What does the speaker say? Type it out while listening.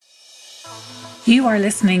You are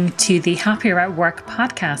listening to the Happier at Work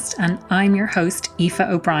podcast, and I'm your host, Aoife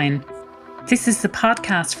O'Brien. This is the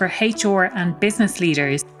podcast for HR and business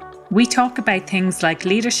leaders. We talk about things like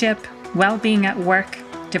leadership, well-being at work,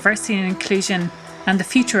 diversity and inclusion, and the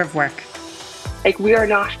future of work. We are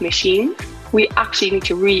not machines. We actually need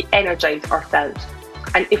to re-energize ourselves.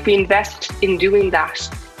 And if we invest in doing that,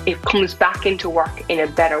 it comes back into work in a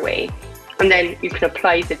better way. And then you can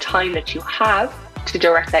apply the time that you have to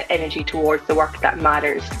direct that energy towards the work that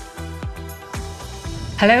matters.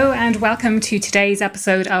 Hello and welcome to today's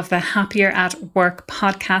episode of the Happier at Work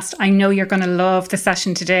podcast. I know you're going to love the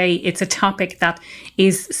session today. It's a topic that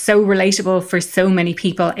is so relatable for so many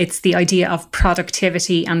people. It's the idea of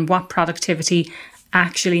productivity and what productivity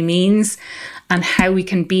actually means and how we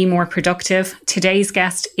can be more productive. Today's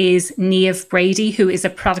guest is Niamh Brady, who is a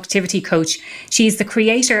productivity coach. She's the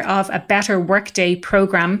creator of a Better Workday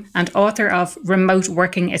program and author of Remote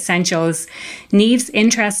Working Essentials. Niamh's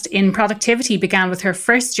interest in productivity began with her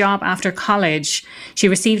first job after college. She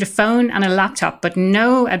received a phone and a laptop, but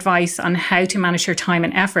no advice on how to manage her time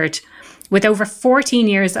and effort. With over 14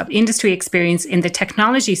 years of industry experience in the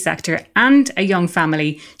technology sector and a young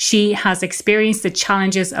family, she has experienced the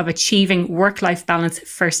challenges of achieving work-life balance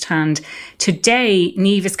firsthand. Today,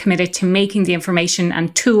 Niamh is committed to making the information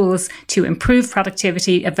and tools to improve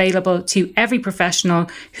productivity available to every professional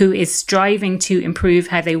who is striving to improve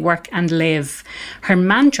how they work and live. Her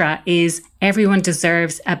mantra is, everyone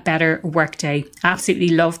deserves a better workday. Absolutely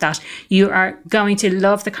love that. You are going to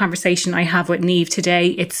love the conversation I have with Niamh today.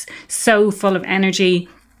 It's so full of energy,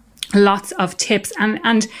 lots of tips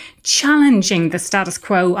and challenging the status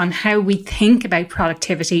quo on how we think about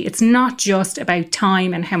productivity. It's not just about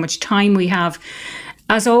time and how much time we have.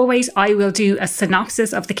 As always, I will do a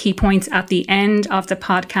synopsis of the key points at the end of the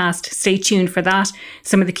podcast. Stay tuned for that.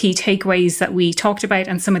 Some of the key takeaways that we talked about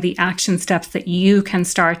and some of the action steps that you can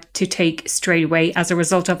start to take straight away as a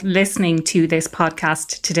result of listening to this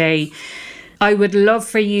podcast today. I would love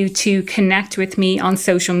for you to connect with me on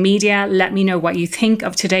social media. Let me know what you think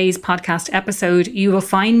of today's podcast episode. You will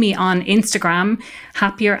find me on Instagram,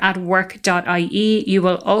 happieratwork.ie. You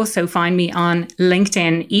will also find me on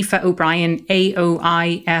LinkedIn, Aoife O'Brien,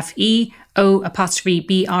 AOIFE,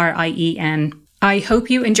 O''Brien. I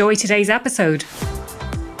hope you enjoy today's episode.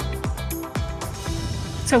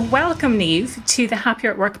 So welcome, Niamh, to the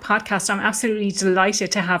Happier at Work podcast. I'm absolutely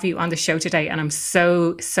delighted to have you on the show today, and I'm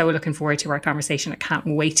so looking forward to our conversation. I can't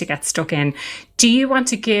wait to get stuck in. Do you want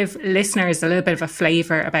to give listeners a little bit of a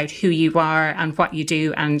flavour about who you are and what you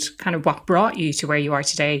do and kind of what brought you to where you are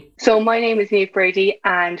today? So my name is Niamh Brady,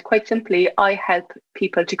 and quite simply, I help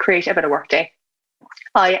people to create a better workday.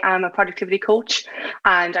 I am a productivity coach,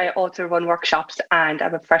 and I also run workshops, and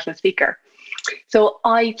I'm a professional speaker. So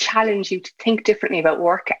I challenge you to think differently about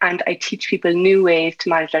work, and I teach people new ways to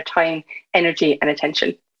manage their time, energy and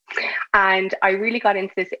attention. And I really got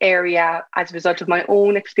into this area as a result of my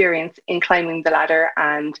own experience in climbing the ladder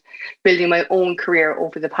and building my own career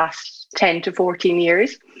over the past 10 to 14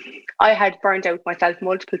 years. I had burned out myself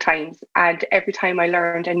multiple times, and every time I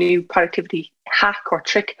learned a new productivity hack or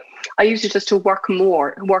trick, I used it just to work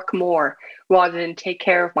more rather than take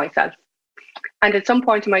care of myself. And at some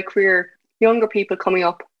point in my career, younger people coming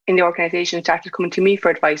up in the organisation started coming to me for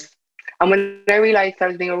advice. And when I realised I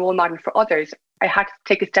was being a role model for others, I had to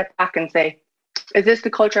take a step back and say, is this the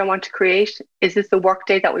culture I want to create? Is this the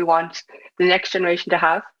workday that we want the next generation to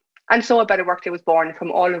have? And so A Better Workday was born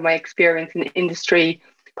from all of my experience in the industry,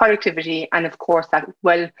 productivity, and of course that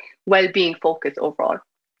well-being focus overall.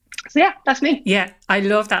 So yeah, that's me. Yeah, I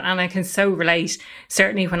love that. And I can so relate.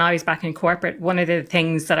 Certainly when I was back in corporate, one of the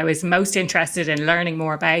things that I was most interested in learning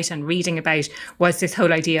more about and reading about was this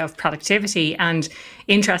whole idea of productivity. And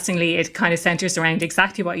interestingly, it kind of centers around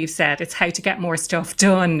exactly what you've said. It's how to get more stuff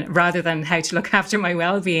done rather than how to look after my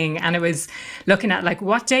well-being. And it was looking at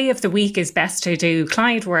what day of the week is best to do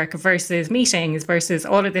client work versus meetings versus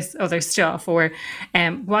all of this other stuff, or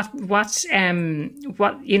what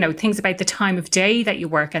things about the time of day that you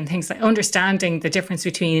work and things like understanding the difference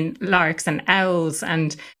between larks and owls.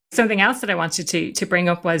 And something else that I wanted to bring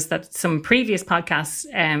up was that some previous podcasts,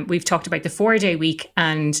 we've talked about the 4-day week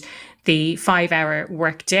and the 5-hour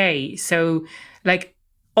work day. So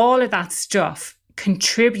all of that stuff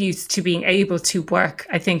contributes to being able to work,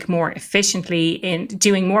 I think, more efficiently in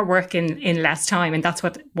doing more work in less time. And that's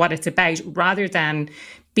what it's about, rather than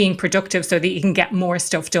being productive so that you can get more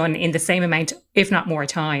stuff done in the same amount, if not more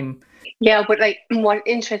time. Yeah, but what's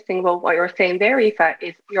interesting about what you're saying there, Aoife,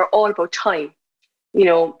 is you're all about time.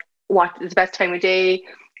 What is the best time of day,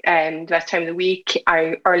 the best time of the week,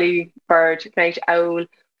 early bird, night owl,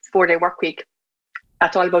 4-day work week.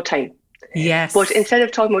 That's all about time. Yes. But instead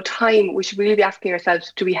of talking about time, we should really be asking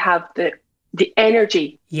ourselves, do we have the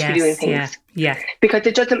energy to be doing Yes. things? Yeah. Because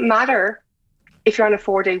it doesn't matter if you're on a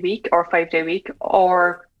 4-day week or a 5-day week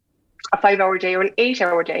or a 5-hour day or an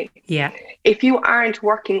 8-hour day. Yeah. If you aren't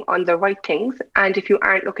working on the right things and if you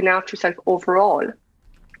aren't looking after yourself overall,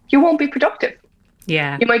 you won't be productive.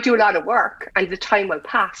 Yeah. You might do a lot of work and the time will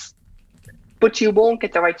pass, but you won't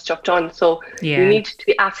get the right stuff done. So you need to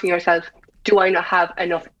be asking yourself, do I not have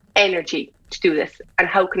enough energy to do this? And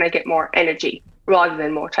how can I get more energy rather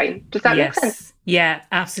than more time? Does that make sense? Yeah,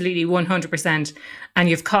 absolutely. 100%. And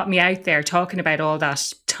you've caught me out there talking about all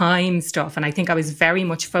that time stuff. And I think I was very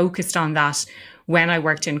much focused on that when I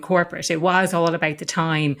worked in corporate. It was all about the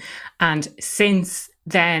time. And since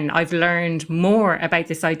then I've learned more about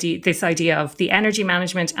this idea of the energy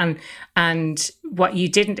management and what you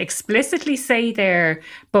didn't explicitly say there,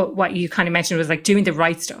 but what you kind of mentioned was like doing the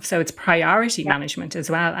right stuff. So it's priority management as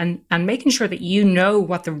well, and making sure that you know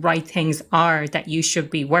what the right things are that you should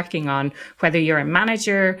be working on, whether you're a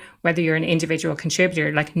manager, whether you're an individual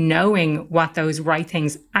contributor, like knowing what those right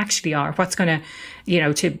things actually are, what's going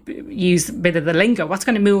to, to use a bit of the lingo, what's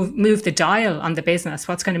going to move the dial on the business,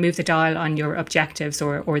 what's going to move the dial on your objectives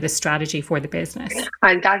or the strategy for the business.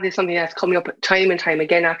 And that is something that's coming up time and time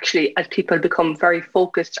again, actually, as people become very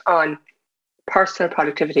focused on personal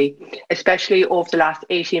productivity, especially over the last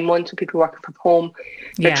 18 months when people are working from home.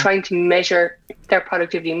 They're trying to measure their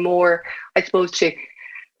productivity more, I suppose, to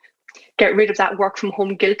get rid of that work from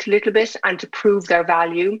home guilt a little bit and to prove their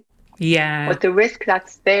value. Yeah. But the risk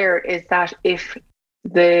that's there is that if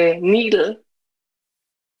the needle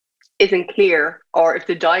isn't clear, or if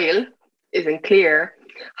the dial isn't clear,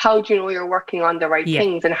 how do you know you're working on the right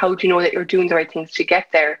things, and how do you know that you're doing the right things to get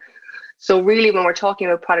there? So really, when we're talking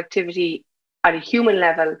about productivity at a human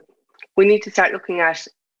level, we need to start looking at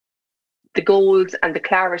the goals and the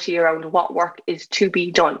clarity around what work is to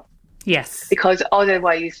be done. Yes. Because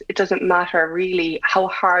otherwise, it doesn't matter really how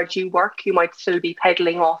hard you work, you might still be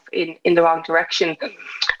pedaling off in the wrong direction.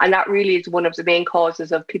 And that really is one of the main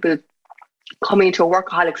causes of people coming into a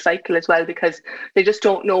workaholic cycle as well, because they just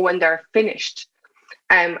don't know when they're finished.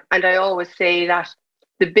 And I always say that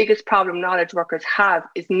the biggest problem knowledge workers have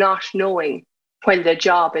is not knowing when the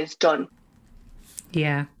job is done.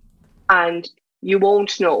 Yeah. And you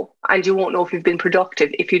won't know. And you won't know if you've been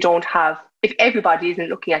productive if if everybody isn't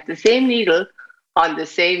looking at the same needle on the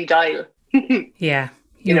same dial. Yeah.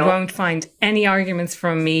 You won't find any arguments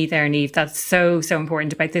from me there, Niamh. That's so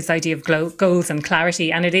important about this idea of goals and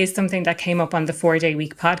clarity. And it is something that came up on the 4-Day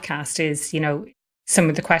Week podcast is, some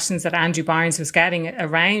of the questions that Andrew Barnes was getting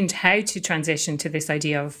around how to transition to this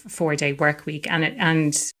idea of 4-day work week.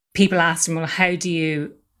 And people asked him, well, how do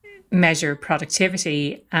you measure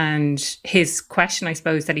productivity? And his question, I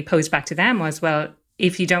suppose, that he posed back to them was, well,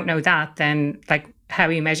 if you don't know that, then like, how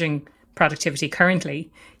are you measuring productivity currently?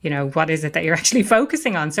 What is it that you're actually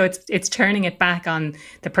focusing on? So it's turning it back on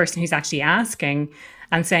the person who's actually asking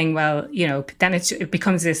and saying, well, then it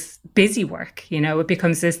becomes this busy work, it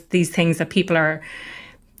becomes these things that people are,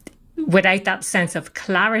 without that sense of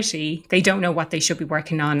clarity, they don't know what they should be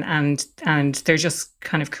working on, and they're just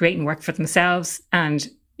kind of creating work for themselves. And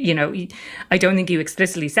I don't think you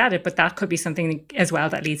explicitly said it, but that could be something as well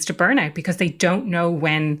that leads to burnout, because they don't know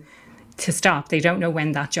when to stop. They don't know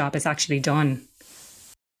when that job is actually done.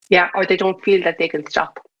 Yeah, or they don't feel that they can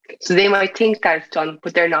stop. So they might think that it's done,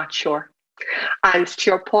 but they're not sure. And to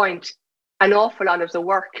your point, an awful lot of the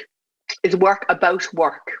work is work about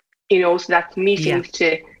work, so that's meetings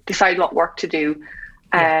to decide what work to do,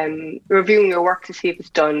 reviewing your work to see if it's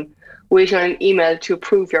done, waiting on an email to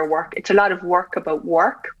approve your work. It's a lot of work about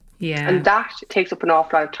work. Yeah. And that takes up an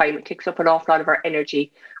awful lot of time. It takes up an awful lot of our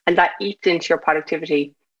energy, and that eats into your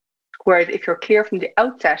productivity. Whereas if you're clear from the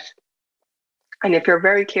outset, and if you're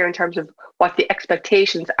very clear in terms of what the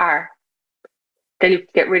expectations are, then you can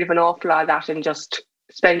get rid of an awful lot of that and just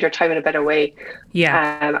spend your time in a better way.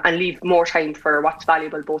 Yeah. And leave more time for what's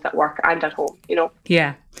valuable both at work and at home,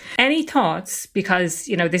 Yeah. Any thoughts, because,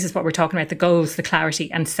 this is what we're talking about, the goals, the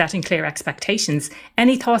clarity and setting clear expectations.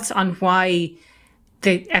 Any thoughts on why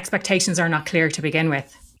the expectations are not clear to begin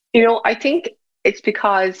with? I think it's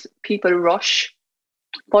because people rush,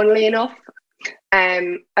 funnily enough.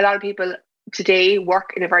 A lot of people today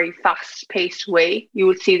work in a very fast-paced way. You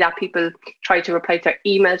will see that people try to reply to their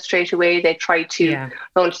emails straight away. They try to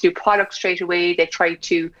launch new products straight away. They try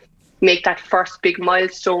to make that first big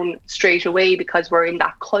milestone straight away because we're in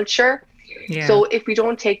that culture. Yeah. So if we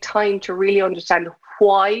don't take time to really understand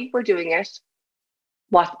why we're doing it,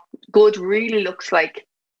 what good really looks like,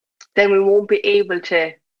 then we won't be able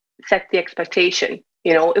to set the expectation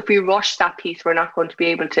If we rush that piece, we're not going to be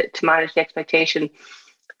able to manage the expectation.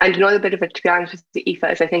 And another bit of it, to be honest with you,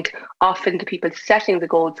 Aoife, is I think often the people setting the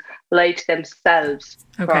goals lie to themselves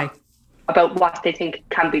about what they think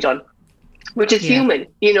can be done, which is human.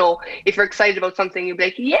 If you're excited about something, you'll be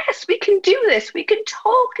like, yes, we can do this. We can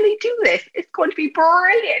totally do this. It's going to be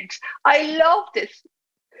brilliant. I love this.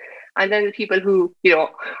 And then the people who, are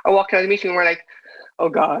walking out of the meeting and we're like, oh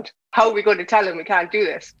God, how are we going to tell them we can't do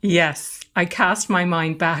this? Yes. I cast my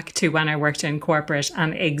mind back to when I worked in corporate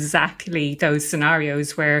and exactly those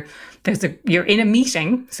scenarios where you're in a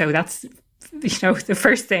meeting. So that's, the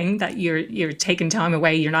first thing that you're taking time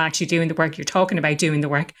away. You're not actually doing the work. You're talking about doing the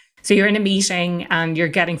work. So you're in a meeting and you're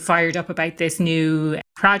getting fired up about this new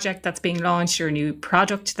project that's being launched or a new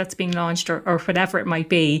product that's being launched or whatever it might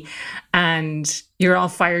be. And you're all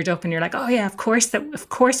fired up and you're like, oh yeah, of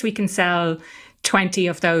course we can sell 20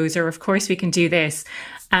 of those, or of course we can do this.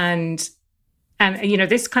 And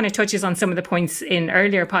this kind of touches on some of the points in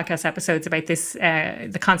earlier podcast episodes about this,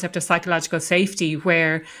 the concept of psychological safety,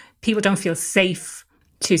 where people don't feel safe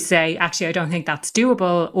to say, actually, I don't think that's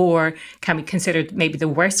doable, or can we consider maybe the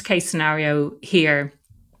worst case scenario here,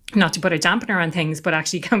 not to put a dampener on things, but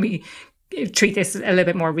actually can we treat this a little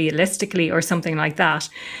bit more realistically or something like that.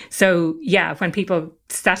 So yeah, when people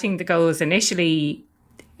setting the goals initially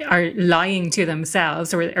are lying to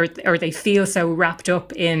themselves or they feel so wrapped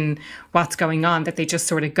up in what's going on that they just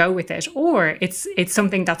sort of go with it, or it's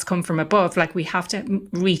something that's come from above, like we have to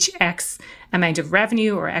reach X amount of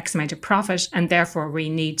revenue or X amount of profit, and therefore we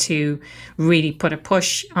need to really put a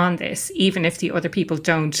push on this, even if the other people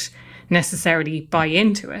don't necessarily buy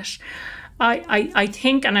into it. I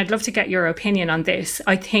think, and I'd love to get your opinion on this,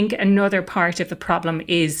 I think another part of the problem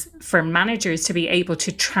is for managers to be able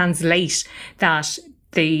to translate that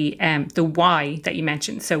the why that you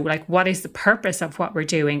mentioned. So like, what is the purpose of what we're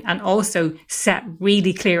doing? And also set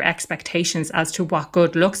really clear expectations as to what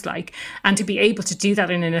good looks like, and to be able to do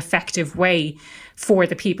that in an effective way for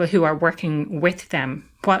the people who are working with them.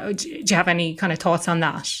 Do you have any kind of thoughts on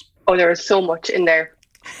that? Oh, there is so much in there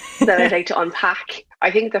that I'd like to unpack.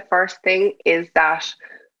 I think the first thing is that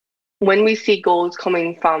when we see goals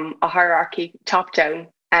coming from a hierarchy top down,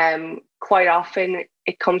 quite often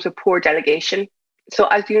it comes with poor delegation. So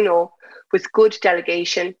as you know, with good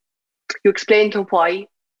delegation, you explain to why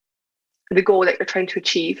the goal that you're trying to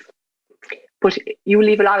achieve, but you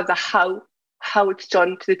leave a lot of the how it's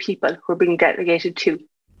done to the people who are being delegated to.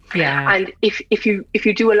 Yeah. And if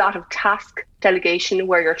you do a lot of task delegation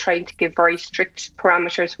where you're trying to give very strict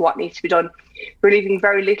parameters for what needs to be done, you're leaving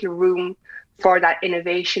very little room for that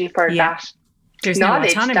innovation, for that there's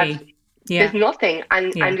knowledge. No autonomy. There's nothing,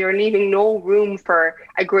 and you're leaving no room for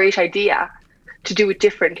a great idea to do it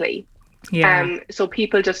differently. So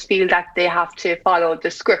people just feel that they have to follow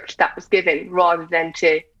the script that was given rather than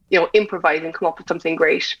to improvise and come up with something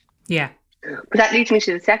great. But that leads me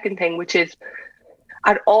to the second thing, which is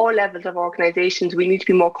at all levels of organizations, we need to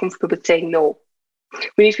be more comfortable with saying no.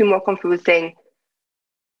 We need to be more comfortable with saying,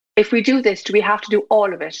 if we do this, do we have to do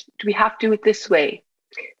all of it? Do we have to do it this way?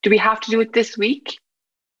 Do we have to do it this week?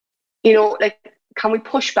 Can we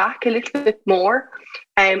push back a little bit more?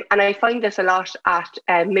 And I find this a lot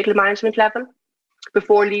at middle management level,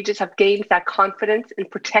 before leaders have gained that confidence in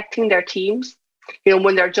protecting their teams,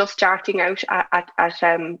 when they're just starting out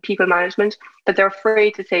at people management, that they're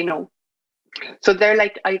afraid to say no. So they're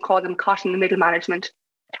like, I call them caught in the middle management,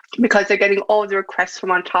 because they're getting all the requests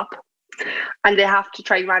from on top and they have to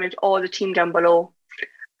try and manage all the team down below.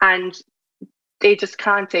 And they just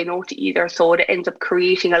can't say no to either. So it ends up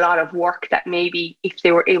creating a lot of work that maybe if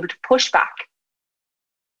they were able to push back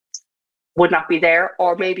would not be there,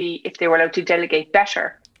 or maybe if they were allowed to delegate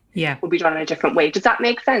better, would be done in a different way. Does that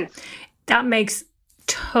make sense? That makes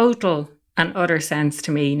total and utter sense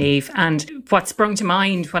to me, Niamh. And what sprung to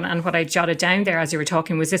mind and what I jotted down there as you were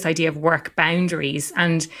talking was this idea of work boundaries.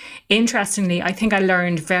 And interestingly, I think I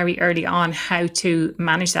learned very early on how to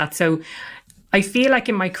manage that. So I feel like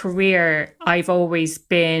in my career, I've always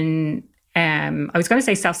been, I was going to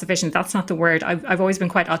say self-sufficient. That's not the word. I've always been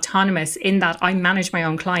quite autonomous in that I manage my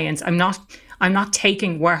own clients. I'm not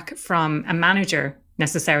taking work from a manager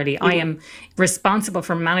necessarily. I am responsible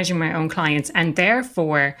for managing my own clients. And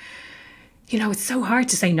therefore, it's so hard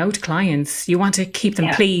to say no to clients. You want to keep them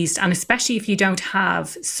pleased. And especially if you don't have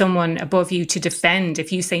someone above you to defend,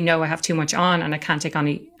 if you say, no, I have too much on and I can't take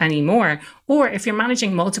on any more. Or if you're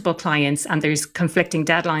managing multiple clients and there's conflicting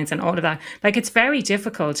deadlines and all of that, like it's very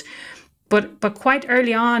difficult. But quite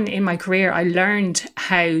early on in my career, I learned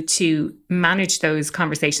how to manage those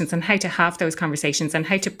conversations and how to have those conversations and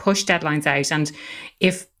how to push deadlines out. And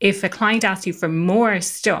if a client asks you for more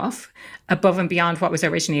stuff above and beyond what was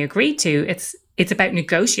originally agreed to, it's about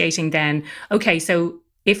negotiating then. Okay, so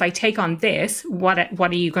if I take on this, what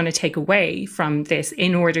are you going to take away from this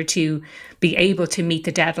in order to be able to meet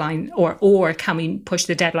the deadline, or can we push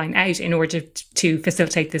the deadline out in order to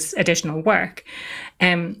facilitate this additional work?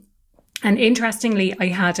 And interestingly, I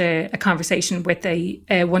had a conversation with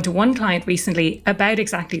a one-to-one client recently about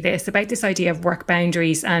exactly this, about this idea of work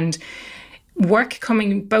boundaries and work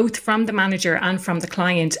coming both from the manager and from the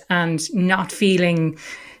client, and not feeling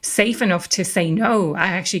safe enough to say, no, I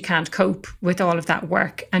actually can't cope with all of that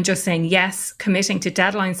work, and just saying yes, committing to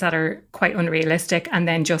deadlines that are quite unrealistic, and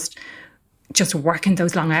then just working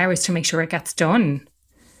those long hours to make sure it gets done.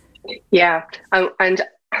 Yeah. And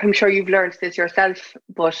I'm sure you've learned this yourself,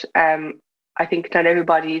 but I think not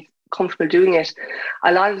everybody's comfortable doing it.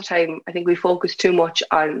 A lot of the time, I think we focus too much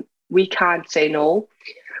on we can't say no.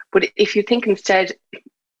 But if you think instead,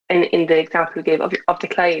 in the example you gave of the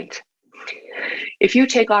client, if you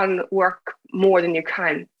take on work more than you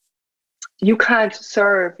can't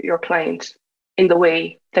serve your client in the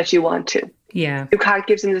way that you want to. Yeah. You can't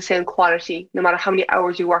give them the same quality no matter how many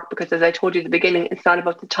hours you work, because as I told you at the beginning, it's not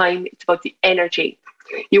about the time, it's about the energy.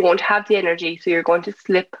 You won't have the energy, so you're going to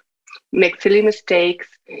slip, make silly mistakes,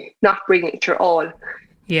 not bring it your all.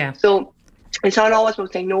 Yeah. So it's not always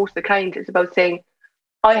about saying no to the client. It's about saying,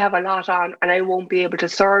 I have a lot on and I won't be able to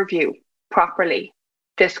serve you properly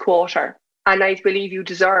this quarter, and I believe you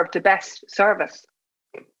deserve the best service.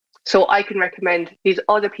 So I can recommend these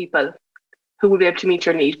other people who will be able to meet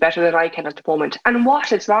your needs better than I can at the moment. And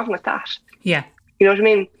what is wrong with that? Yeah. You know what I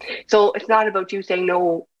mean? So it's not about you saying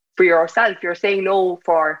no for yourself. You're saying no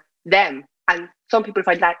for them. And some people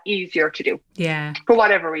find that easier to do. Yeah. For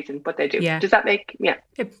whatever reason, but they do. Yeah. Does that make, yeah.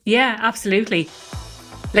 Yeah, absolutely.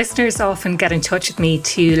 Listeners often get in touch with me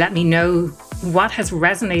to let me know what has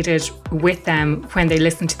resonated with them when they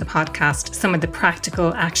listen to the podcast, some of the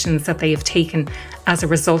practical actions that they have taken as a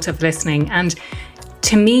result of listening. And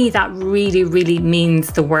to me, that really, really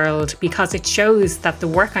means the world, because it shows that the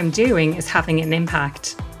work I'm doing is having an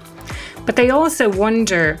impact. But they also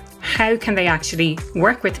wonder, how can they actually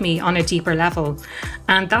work with me on a deeper level?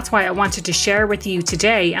 And that's why I wanted to share with you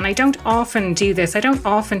today. And I don't often do this. I don't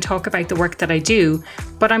often talk about the work that I do,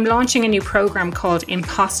 but I'm launching a new program called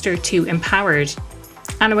Imposter to Empowered.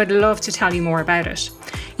 And I would love to tell you more about it.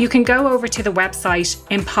 You can go over to the website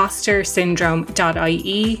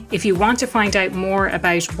impostersyndrome.ie if you want to find out more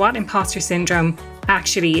about what imposter syndrome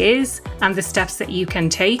actually is and the steps that you can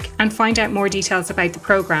take, and find out more details about the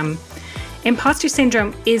program. Imposter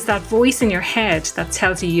syndrome is that voice in your head that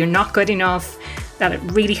tells you you're not good enough, that it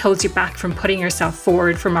really holds you back from putting yourself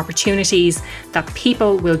forward from opportunities, that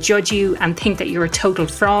people will judge you and think that you're a total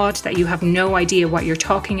fraud, that you have no idea what you're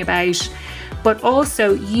talking about. But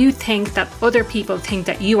also you think that other people think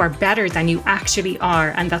that you are better than you actually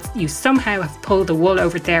are, and that you somehow have pulled the wool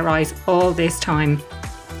over their eyes all this time.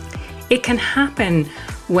 It can happen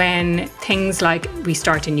when things like we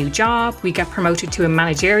start a new job, we get promoted to a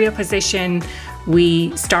managerial position,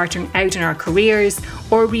 we start out in our careers,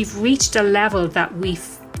 or we've reached a level that we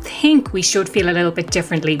think we should feel a little bit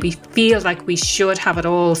differently. We feel like we should have it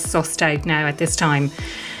all sussed out now at this time.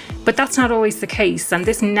 But that's not always the case, and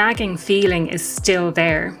this nagging feeling is still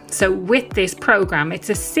there. So with this program, it's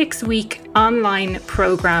a 6-week online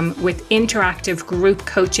program with interactive group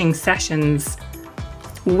coaching sessions.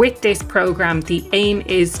 With this program, the aim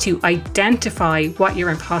is to identify what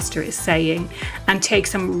your imposter is saying and take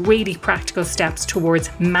some really practical steps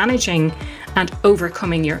towards managing and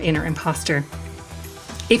overcoming your inner imposter.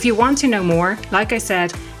 If you want to know more, like I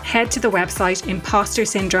said, head to the website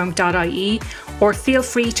impostersyndrome.ie, or feel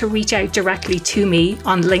free to reach out directly to me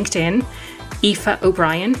on LinkedIn, Aoife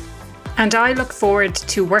O'Brien, and I look forward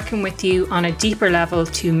to working with you on a deeper level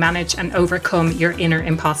to manage and overcome your inner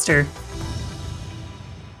imposter.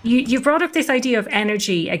 You brought up this idea of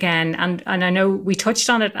energy again, and I know we touched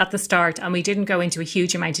on it at the start and we didn't go into a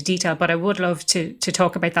huge amount of detail, but I would love to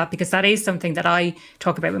talk about that, because that is something that I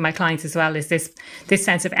talk about with my clients as well, is this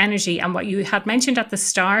sense of energy. And what you had mentioned at the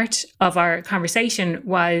start of our conversation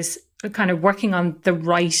was kind of working on the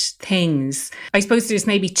right things. I suppose there's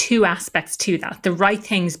maybe two aspects to that. The right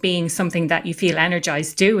things being something that you feel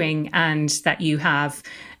energized doing and that you have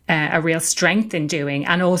a real strength in doing.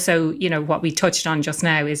 And also, you know, what we touched on just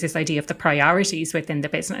now is this idea of the priorities within the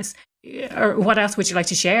business. Or what else would you like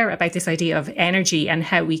to share about this idea of energy and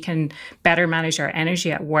how we can better manage our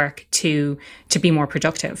energy at work to be more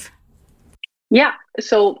productive? Yeah.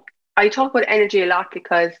 So I talk about energy a lot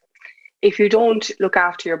because if you don't look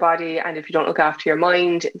after your body and if you don't look after your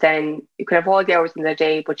mind, then you can have all the hours in the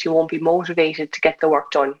day, but you won't be motivated to get the work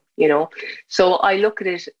done, you know? So I look at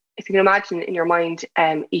it, if you can imagine in your mind,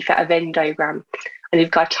 Aoife, a Venn diagram, and you've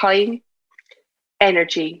got time,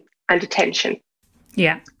 energy, and attention.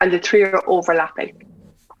 Yeah. And the three are overlapping.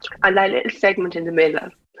 And that little segment in the middle,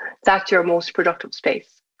 that's your most productive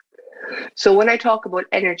space. So when I talk about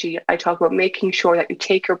energy, I talk about making sure that you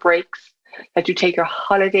take your breaks, that you take your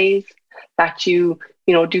holidays, that you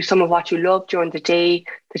do some of what you love during the day,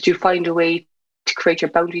 that you find a way to create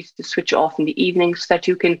your boundaries to switch off in the evening so that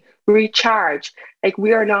you can recharge. Like,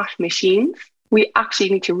 we are not machines. We actually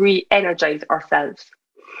need to re-energize ourselves.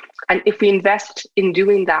 And if we invest in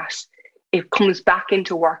doing that, it comes back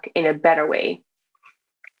into work in a better way.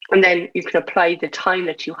 And then you can apply the time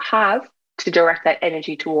that you have to direct that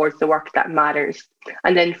energy towards the work that matters.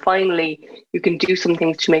 And then finally, you can do some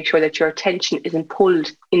things to make sure that your attention isn't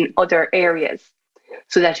pulled in other areas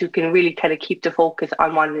so that you can really kind of keep the focus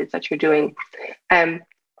on what it is that you're doing.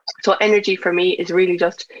 So energy for me is really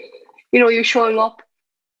just, you're showing up,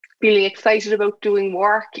 feeling excited about doing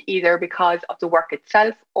work, either because of the work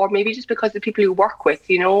itself or maybe just because of the people you work with,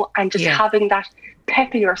 and just having that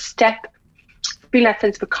pep in your step, feeling that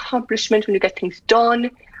sense of accomplishment when you get things done,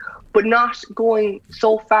 but not going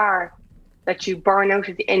so far that you burn out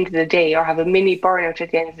at the end of the day or have a mini burnout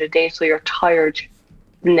at the end of the day so you're tired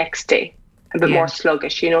the next day, a bit more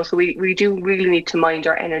sluggish, So we do really need to mind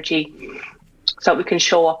our energy so that we can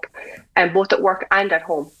show up, both at work and at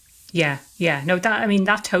home. Yeah. No,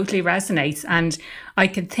 that totally resonates. And I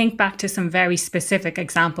can think back to some very specific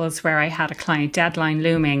examples where I had a client deadline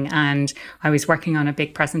looming and I was working on a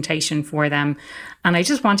big presentation for them. And I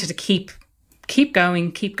just wanted to keep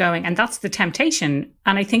going. And that's the temptation.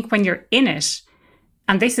 And I think when you're in it,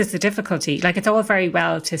 and this is the difficulty, like, it's all very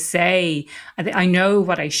well to say, I know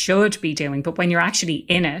what I should be doing, but when you're actually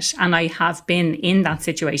in it, and I have been in that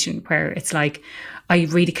situation where it's like, I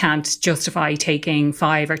really can't justify taking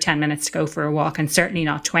 5 or 10 minutes to go for a walk, and certainly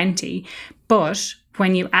not 20. But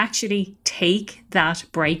when you actually take that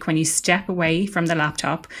break, when you step away from the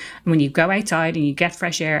laptop, and when you go outside and you get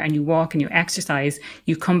fresh air and you walk and you exercise,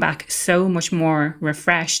 you come back so much more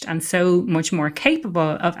refreshed and so much more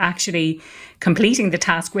capable of actually completing the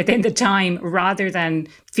task within the time, rather than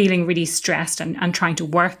feeling really stressed and trying to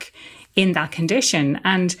work in that condition.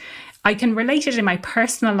 And I can relate it in my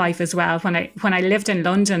personal life as well. When I lived in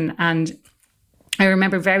London, and I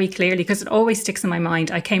remember very clearly, because it always sticks in my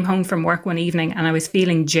mind, I came home from work one evening and I was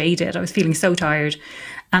feeling jaded. I was feeling so tired,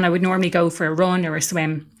 and I would normally go for a run or a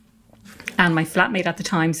swim. And my flatmate at the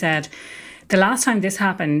time said, the last time this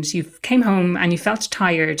happened, you came home and you felt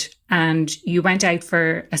tired and you went out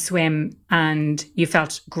for a swim and you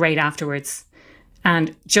felt great afterwards.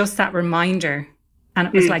 And just that reminder, and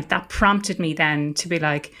it was like, that prompted me then to be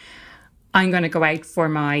like, I'm going to go out for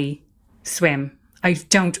my swim. I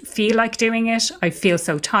don't feel like doing it. I feel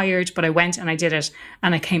so tired, but I went and I did it,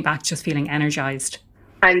 and I came back just feeling energized.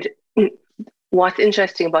 And what's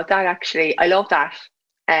interesting about that, actually, I love that,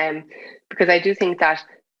 because I do think that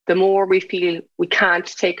the more we feel we can't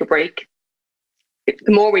take a break,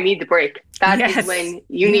 the more we need the break. That is when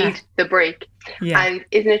you need the break. Yeah. And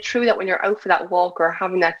isn't it true that when you're out for that walk or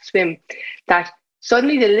having that swim, that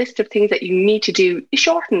suddenly the list of things that you need to do is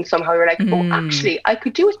shortened somehow? You're like, oh, actually, I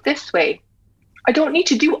could do it this way. I don't need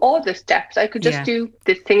to do all the steps. I could just do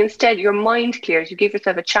this thing instead. Your mind clears. You give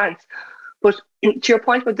yourself a chance. But to your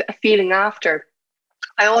point about the feeling after,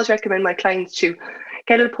 I always recommend my clients to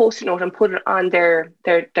get a Post-it note and put it on their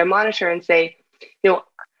monitor and say,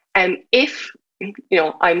 if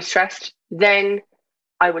I'm stressed, then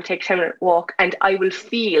I will take a 10-minute walk and I will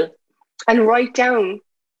feel, and write down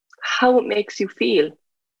how it makes you feel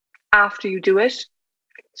after you do it.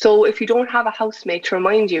 So if you don't have a housemate to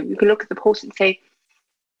remind you, you can look at the post and say,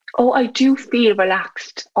 oh, I do feel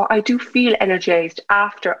relaxed, or I do feel energized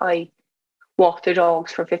after I walk the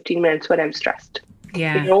dogs for 15 minutes when I'm stressed.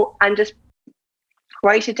 Yeah. And just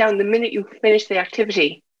write it down the minute you finish the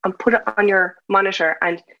activity and put it on your monitor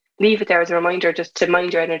and leave it there as a reminder, just to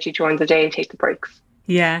mind your energy during the day and take the breaks.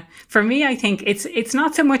 Yeah. For me, I think it's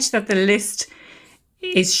not so much that the list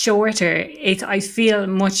is shorter. I feel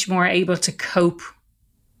much more able to cope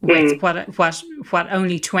with what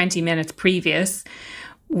only 20 minutes previous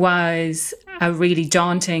was a really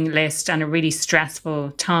daunting list and a really stressful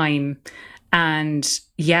time. And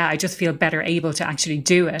I just feel better able to actually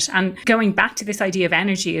do it. And going back to this idea of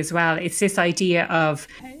energy as well, it's this idea of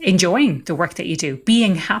enjoying the work that you do,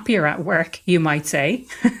 being happier at work, you might say,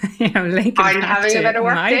 linking I'm back having to a better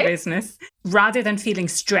work my day. Business, rather than feeling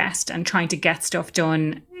stressed and trying to get stuff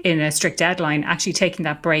done in a strict deadline, actually taking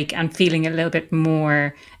that break and feeling a little bit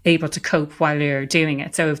more able to cope while you're doing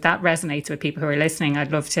it. So if that resonates with people who are listening,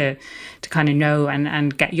 I'd love to kind of know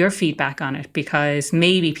and get your feedback on it, because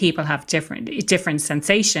maybe people have different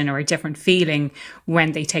sensation or a different feeling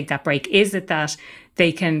when they take that break. Is it that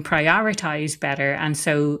they can prioritize better, and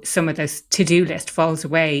so some of this to-do list falls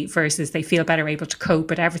away, versus they feel better able to cope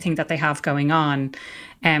with everything that they have going on,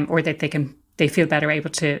 or that they feel better able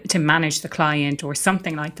to manage the client or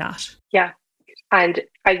something like that? Yeah. And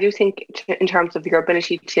I do think in terms of your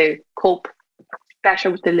ability to cope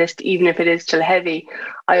better with the list, even if it is still heavy,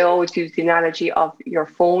 I always use the analogy of your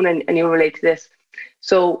phone, and you'll relate to this.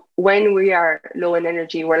 So when we are low in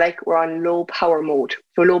energy, we're on low power mode,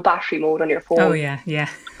 so low battery mode on your phone. Oh, yeah.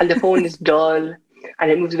 And the phone is dull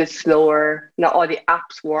and it moves a bit slower. Not all the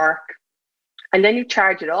apps work. And then you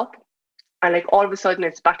charge it up, and like all of a sudden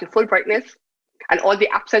it's back to full brightness, and all the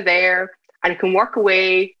apps are there, and it can work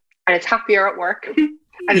away, and it's happier at work and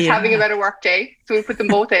it's having a better work day. So we put them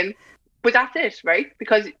both in. But that's it, right?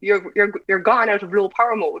 Because you're gone out of low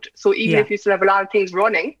power mode. So even if you still have a lot of things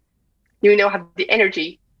running, you now have the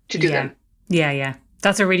energy to do them. Yeah.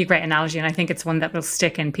 That's a really great analogy, and I think it's one that will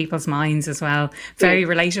stick in people's minds as well. Very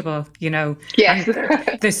relatable, you know. Yes.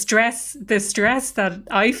 The stress that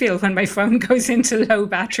I feel when my phone goes into low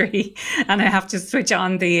battery and I have to switch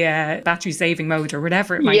on the battery saving mode or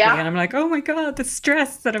whatever it might be, and I'm like, oh my God, the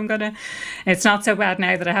stress that it's not so bad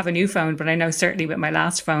now that I have a new phone, but I know certainly with my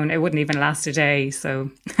last phone it wouldn't even last a day. So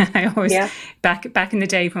I always back in the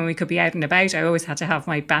day when we could be out and about, I always had to have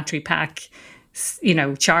my battery pack, you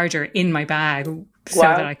know, charger in my bag, so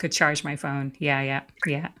that I could charge my phone. Yeah.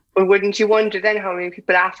 Well, wouldn't you wonder then how many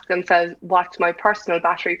people ask themselves, what's my personal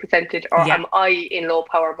battery percentage, or am I in low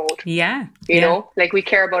power mode? Yeah. You know, like we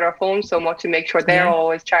care about our phones so much to make sure they're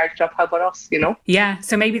always charged up. How about us, you know? Yeah.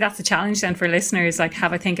 So maybe that's a challenge then for listeners, like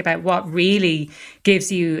have a think about what really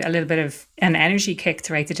gives you a little bit of an energy kick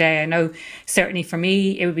throughout the day. I know certainly for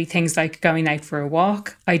me, it would be things like going out for a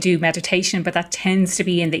walk. I do meditation, but that tends to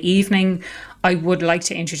be in the evening. I would like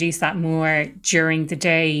to introduce that more during the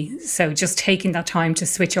day. So just taking that time to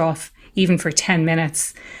switch off, even for 10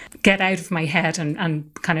 minutes, get out of my head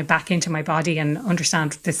and kind of back into my body and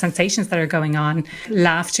understand the sensations that are going on.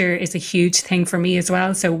 Laughter is a huge thing for me as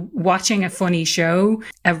well. So watching a funny show,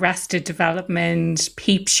 Arrested Development,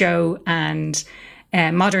 Peep Show, and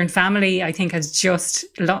Modern Family, I think has just,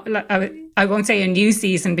 I won't say a new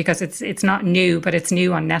season because it's not new, but it's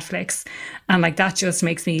new on Netflix. And like that just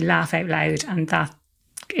makes me laugh out loud, and that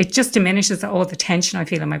it just diminishes all the tension I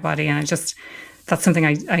feel in my body. And that's something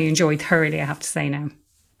I enjoy thoroughly, I have to say now.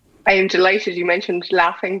 I am delighted you mentioned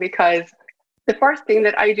laughing, because the first thing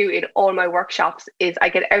that I do in all my workshops is I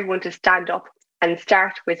get everyone to stand up and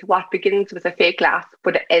start with what begins with a fake laugh,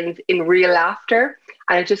 but it ends in real laughter.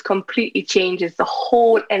 And it just completely changes the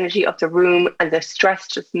whole energy of the room, and the stress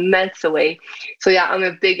just melts away. So yeah, I'm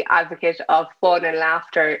a big advocate of fun and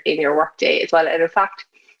laughter in your workday as well. And in fact,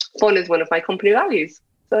 fun is one of my company values.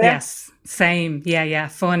 So, yeah. Yes, same. Yeah.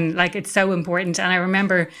 Fun. Like it's so important. And I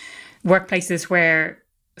remember workplaces where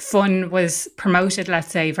fun was promoted, let's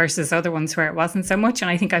say, versus other ones where it wasn't so much. And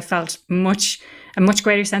I think I felt a much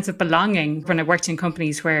greater sense of belonging when I worked in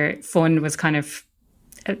companies where fun was kind of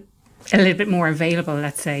a little bit more available,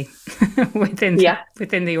 let's say, within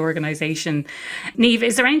the organisation. Niamh,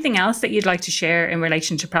 is there anything else that you'd like to share in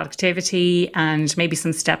relation to productivity and maybe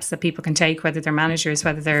some steps that people can take, whether they're managers,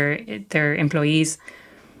 whether they're employees?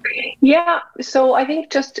 Yeah, so I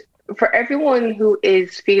think just for everyone who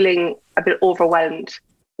is feeling a bit overwhelmed,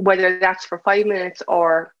 whether that's for 5 minutes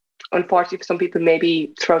or unfortunately for some people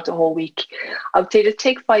maybe throughout the whole week, I would say just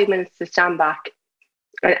take 5 minutes to stand back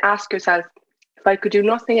and ask yourself, if I could do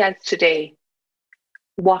nothing else today,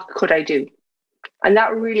 what could I do? And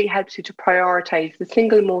that really helps you to prioritize the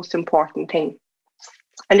single most important thing.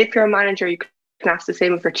 And if you're a manager, you can ask the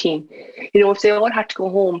same of your team. You know, if they all had to go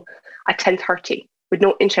home at 10:30 with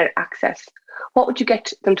no internet access, what would you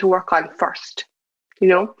get them to work on first? You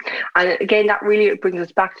know, and again, that really brings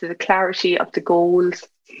us back to the clarity of the goals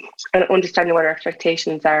and understanding what our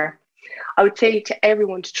expectations are. I would say to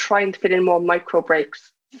everyone to try and fit in more micro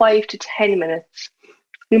breaks, 5 to 10 minutes.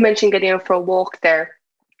 You mentioned getting out for a walk there.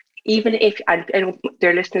 Even if, and I know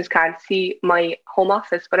their listeners can't see my home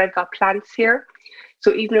office, but I've got plants here.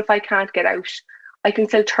 So even if I can't get out, I can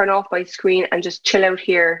still turn off my screen and just chill out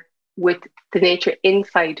here with the nature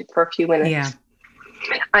inside for a few minutes. Yeah.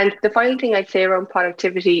 And the final thing I'd say around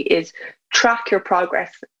productivity is track your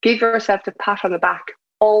progress. Give yourself a pat on the back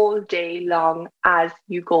all day long as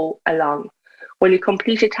you go along. When you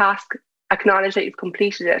complete a task, acknowledge that you've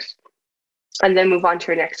completed it. and then move on to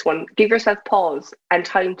your next one. Give yourself pause and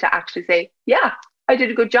time to actually say, yeah, I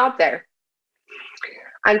did a good job there.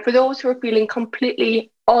 And for those who are feeling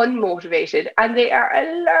completely unmotivated and they are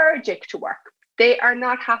allergic to work, they are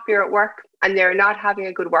not happier at work and they're not having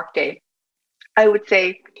a good work day, I would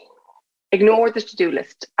say ignore the to-do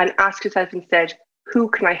list and ask yourself instead, who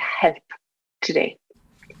can I help today?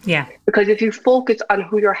 Yeah. Because if you focus on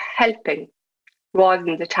who you're helping rather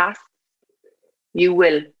than the task, you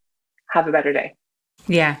will have a better day.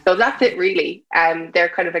 Yeah. So that's it really. They're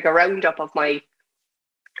kind of like a roundup of my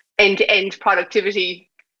end-to-end productivity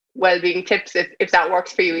well-being tips, if that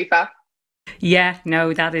works for you, Aoife. Yeah,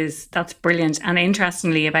 no, that's brilliant. And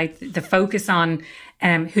interestingly, about the focus on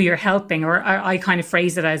who you're helping, or I kind of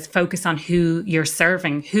phrase it as focus on who you're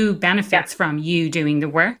serving, who benefits from you doing the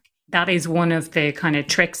work. That is one of the kind of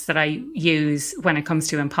tricks that I use when it comes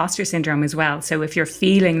to imposter syndrome as well. So if you're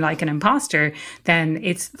feeling like an imposter, then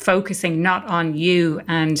it's focusing not on you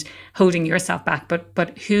and holding yourself back,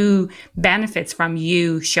 but who benefits from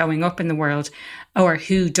you showing up in the world, or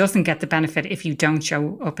who doesn't get the benefit if you don't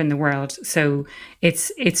show up in the world. So it's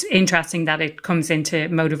interesting that it comes into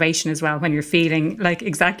motivation as well when you're feeling like,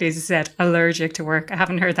 exactly as you said, allergic to work. I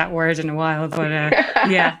haven't heard that word in a while, but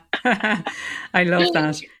yeah, I love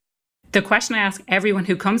that. The question I ask everyone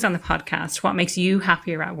who comes on the podcast, what makes you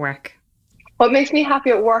happier at work? What makes me happy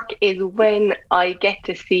at work is when I get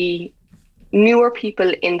to see newer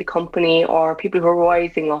people in the company or people who are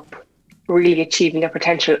rising up, really achieving their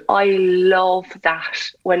potential. I love that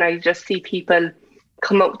when I just see people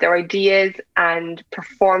come up with their ideas and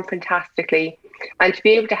perform fantastically. And to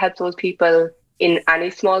be able to help those people in any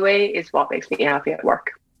small way is what makes me happy at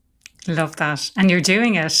work. Love that. And you're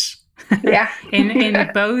doing it. Yeah. in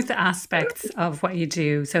both aspects of what you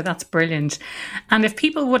do. So that's brilliant. And if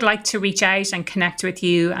people would like to reach out and connect with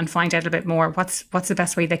you and find out a bit more, what's the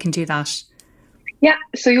best way they can do that? Yeah,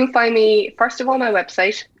 so you'll find me, first of all, my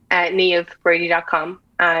website at niamhbrady.com.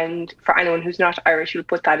 And for anyone who's not Irish, you'll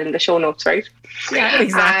put that in the show notes, right? Yeah,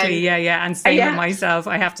 exactly. Yeah. And same with myself.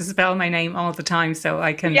 I have to spell my name all the time, so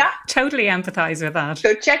I can totally empathize with that.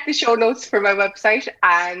 So check the show notes for my website,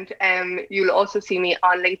 and you'll also see me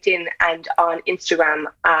on LinkedIn and on Instagram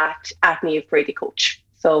at Niamh Brady Coach.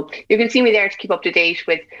 So you can see me there to keep up to date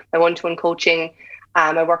with my one-to-one coaching,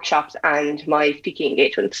 my workshops, and my speaking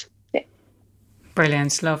engagements.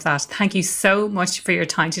 Brilliant. Love that. Thank you so much for your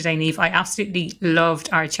time today, Niamh. I absolutely loved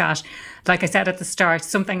our chat. Like I said at the start,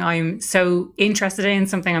 something I'm so interested in,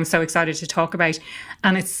 something I'm so excited to talk about.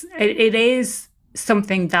 And it is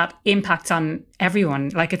something that impacts on everyone.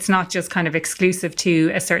 Like, it's not just kind of exclusive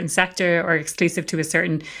to a certain sector or exclusive to a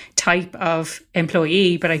certain type of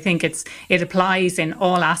employee, but I think it applies in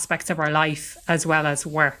all aspects of our life as well as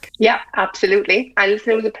work. Yeah, absolutely. And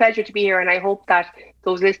listen, it was a pleasure to be here, and I hope that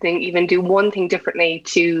those listening even do one thing differently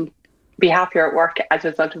to be happier at work as a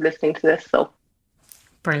result of listening to this. So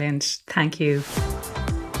brilliant. Thank you.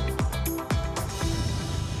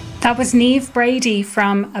 That was Niamh Brady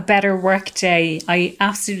from A Better Workday. I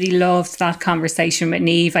absolutely loved that conversation with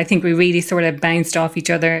Niamh. I think we really sort of bounced off each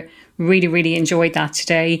other. Really, really enjoyed that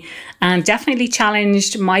today, and definitely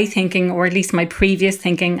challenged my thinking, or at least my previous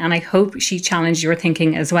thinking. And I hope she challenged your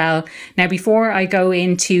thinking as well. Now, before I go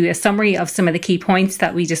into a summary of some of the key points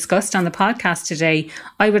that we discussed on the podcast today,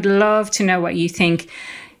 I would love to know what you think.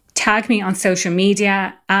 Tag me on social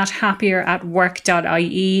media at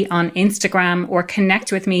happieratwork.ie on Instagram, or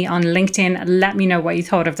connect with me on LinkedIn. Let me know what you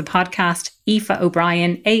thought of the podcast. Aoife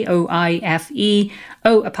O'Brien, AOIFE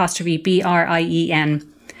O''Brien.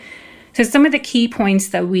 So some of the key points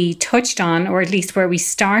that we touched on, or at least where we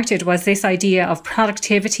started, was this idea of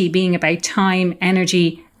productivity being about time,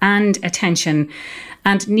 energy, and attention.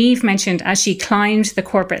 And Niamh mentioned as she climbed the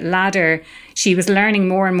corporate ladder, she was learning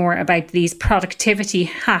more and more about these productivity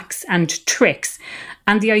hacks and tricks.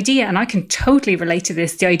 And the idea, and I can totally relate to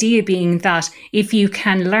this, the idea being that if you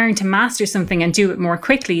can learn to master something and do it more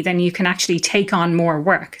quickly, then you can actually take on more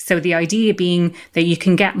work. So the idea being that you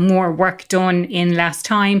can get more work done in less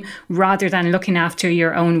time rather than looking after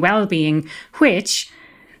your own well-being, which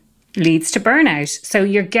leads to burnout. So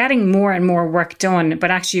you're getting more and more work done, but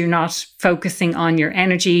actually you're not focusing on your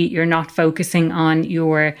energy, you're not focusing on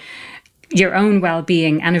your own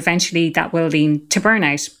well-being, and eventually that will lead to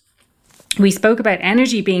burnout. We spoke about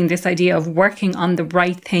energy being this idea of working on the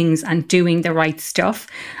right things and doing the right stuff.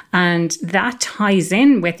 And that ties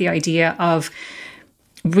in with the idea of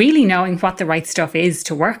really knowing what the right stuff is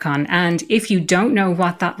to work on. And if you don't know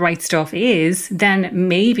what that right stuff is, then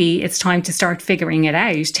maybe it's time to start figuring it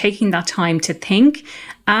out, taking that time to think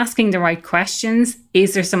asking the right questions.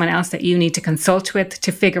 Is there someone else that you need to consult with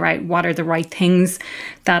to figure out what are the right things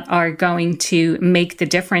that are going to make the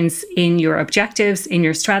difference in your objectives, in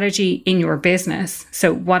your strategy, in your business?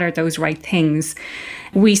 So what are those right things?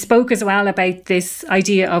 We spoke as well about this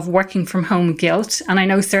idea of working from home guilt. And I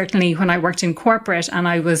know certainly when I worked in corporate and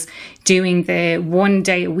I was doing the 1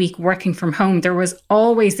 day a week working from home, there was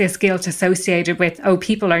always this guilt associated with, oh,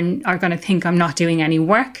 people are going to think I'm not doing any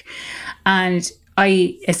work. And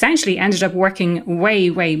I essentially ended up working way,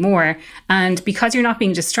 way more. And because you're not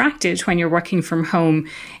being distracted when you're working from home,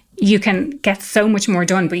 you can get so much more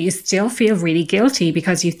done, but you still feel really guilty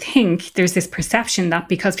because you think there's this perception that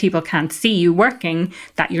because people can't see you working,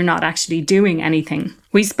 that you're not actually doing anything.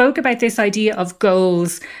 We spoke about this idea of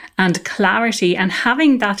goals and clarity and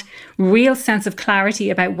having that real sense of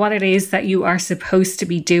clarity about what it is that you are supposed to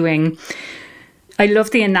be doing. I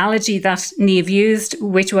love the analogy that Niamh used,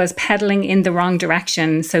 which was pedaling in the wrong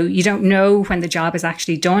direction. So you don't know when the job is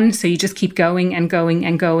actually done. So you just keep going and going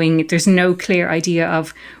and going. There's no clear idea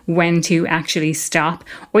of when to actually stop,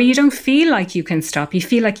 or you don't feel like you can stop. You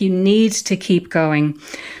feel like you need to keep going.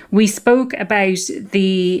 We spoke about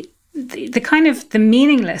the kind of the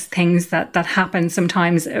meaningless things that happen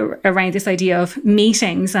sometimes around this idea of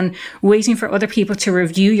meetings and waiting for other people to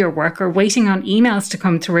review your work or waiting on emails to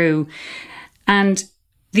come through. And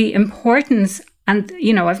the importance, and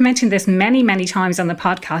I've mentioned this many, many times on the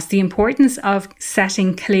podcast, the importance of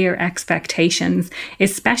setting clear expectations,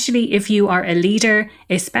 especially if you are a leader,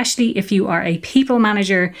 especially if you are a people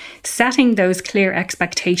manager. Setting those clear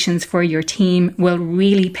expectations for your team will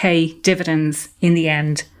really pay dividends in the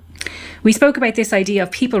end. We spoke about this idea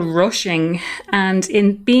of people rushing and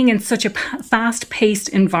in being in such a fast-paced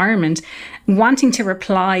environment, wanting to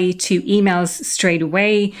reply to emails straight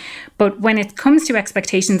away. But when it comes to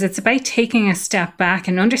expectations, it's about taking a step back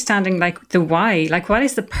and understanding the why, what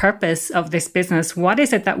is the purpose of this business? What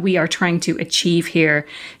is it that we are trying to achieve here?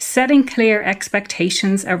 Setting clear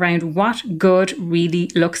expectations around what good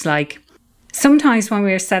really looks like. Sometimes when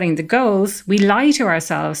we're setting the goals, we lie to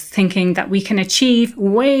ourselves thinking that we can achieve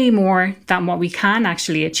way more than what we can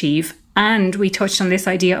actually achieve. And we touched on this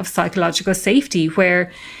idea of psychological safety,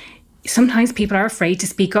 where sometimes people are afraid to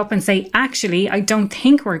speak up and say, actually, I don't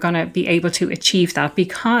think we're going to be able to achieve that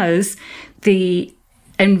because the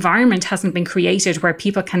environment hasn't been created where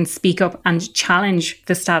people can speak up and challenge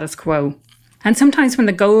the status quo. And sometimes when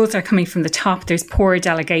the goals are coming from the top, there's poor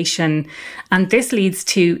delegation. And this leads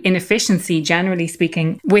to inefficiency, generally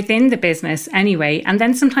speaking, within the business anyway. And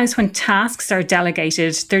then sometimes when tasks are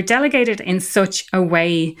delegated, they're delegated in such a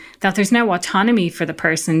way that there's no autonomy for the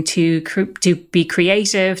person to be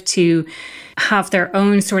creative, to have their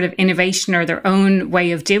own sort of innovation or their own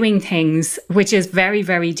way of doing things, which is very,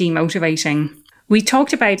 very demotivating. We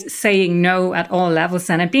talked about saying no at all levels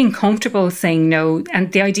then and being comfortable saying no.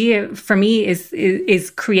 And the idea for me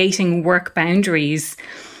is creating work boundaries,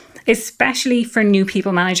 especially for new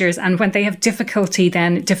people managers and when they have difficulty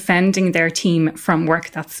then defending their team from work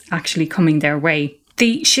that's actually coming their way.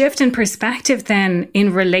 The shift in perspective then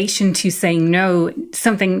in relation to saying no,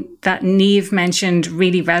 something that Niamh mentioned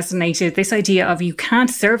really resonated, this idea of you can't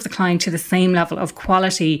serve the client to the same level of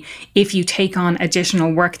quality if you take on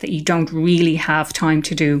additional work that you don't really have time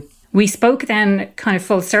to do. We spoke then kind of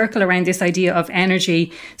full circle around this idea of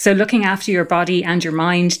energy. So looking after your body and your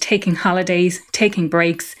mind, taking holidays, taking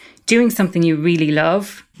breaks, doing something you really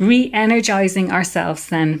love, re-energizing ourselves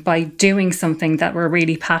then by doing something that we're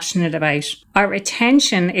really passionate about. Our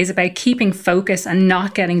attention is about keeping focus and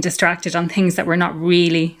not getting distracted on things that we're not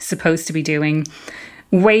really supposed to be doing.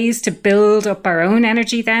 Ways to build up our own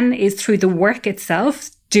energy then is through the work itself,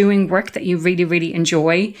 doing work that you really, really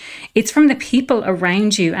enjoy. It's from the people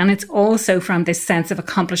around you, and it's also from this sense of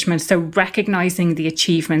accomplishment. So recognizing the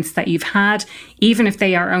achievements that you've had, even if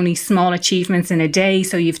they are only small achievements in a day.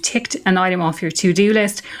 So you've ticked an item off your to-do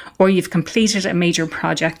list or you've completed a major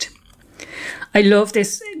project. I love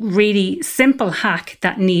this really simple hack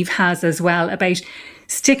that Niamh has as well about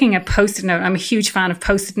sticking a post-it note. I'm a huge fan of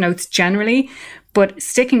post-it notes generally, but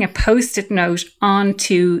sticking a post-it note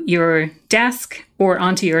onto your desk or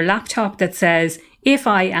onto your laptop that says, if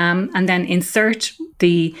I am, and then insert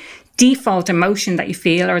the default emotion that you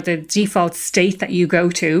feel or the default state that you go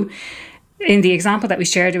to. In the example that we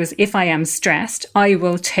shared, it was, if I am stressed, I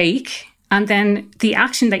will take, and then the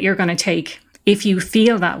action that you're going to take if you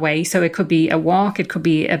feel that way. So it could be a walk, it could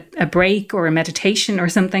be a break or a meditation or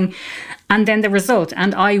something. And then the result,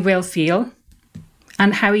 and I will feel.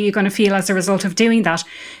 And how are you going to feel as a result of doing that?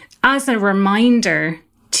 As a reminder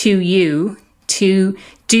to you to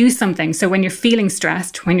do something. So when you're feeling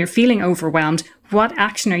stressed, when you're feeling overwhelmed, what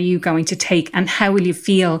action are you going to take and how will you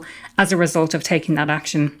feel as a result of taking that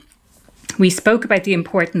action? We spoke about the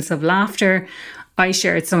importance of laughter. I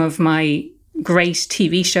shared some of my great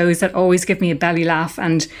TV shows that always give me a belly laugh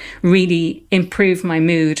and really improve my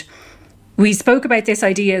mood. We spoke about this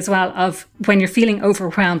idea as well of when you're feeling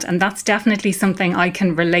overwhelmed, and that's definitely something I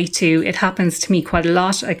can relate to. It happens to me quite a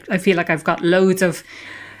lot. I feel like I've got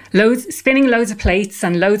spinning loads of plates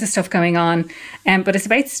and loads of stuff going on. But it's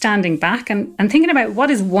about standing back and thinking about what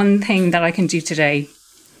is one thing that I can do today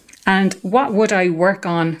and what would I work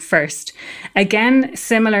on first. Again,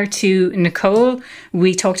 similar to Nicole,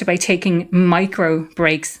 we talked about taking micro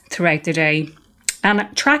breaks throughout the day and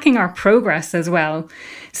tracking our progress as well.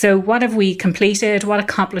 So what have we completed? What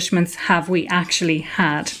accomplishments have we actually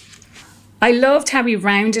had? I loved how we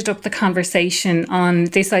rounded up the conversation on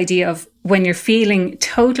this idea of when you're feeling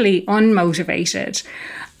totally unmotivated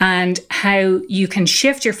and how you can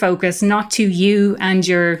shift your focus not to you and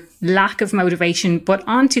your lack of motivation, but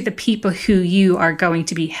onto the people who you are going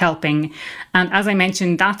to be helping. And as I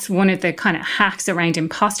mentioned, that's one of the kind of hacks around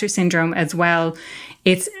imposter syndrome as well.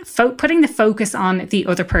 It's putting the focus on the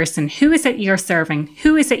other person. Who is it you're serving?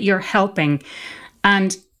 Who is it you're helping?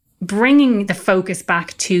 And bringing the focus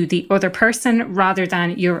back to the other person rather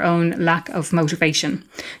than your own lack of motivation.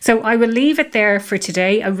 So I will leave it there for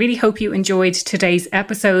today. I really hope you enjoyed today's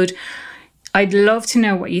episode. I'd love to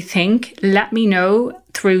know what you think. Let me know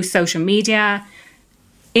through social media,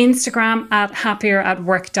 Instagram at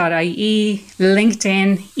happieratwork.ie,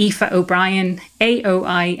 LinkedIn, Aoife O'Brien,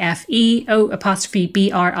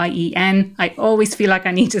 AOIFE_BRIEN. I always feel like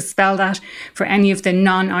I need to spell that for any of the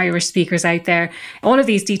non-Irish speakers out there. All of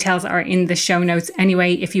these details are in the show notes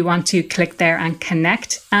anyway, if you want to click there and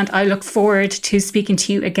connect. And I look forward to speaking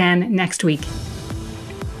to you again next week.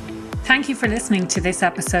 Thank you for listening to this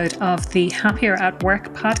episode of the Happier at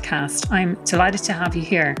Work podcast. I'm delighted to have you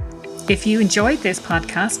here. If you enjoyed this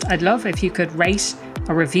podcast, I'd love if you could rate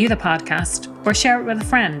or review the podcast or share it with a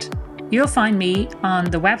friend. You'll find me on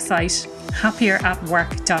the website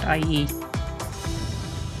happieratwork.ie.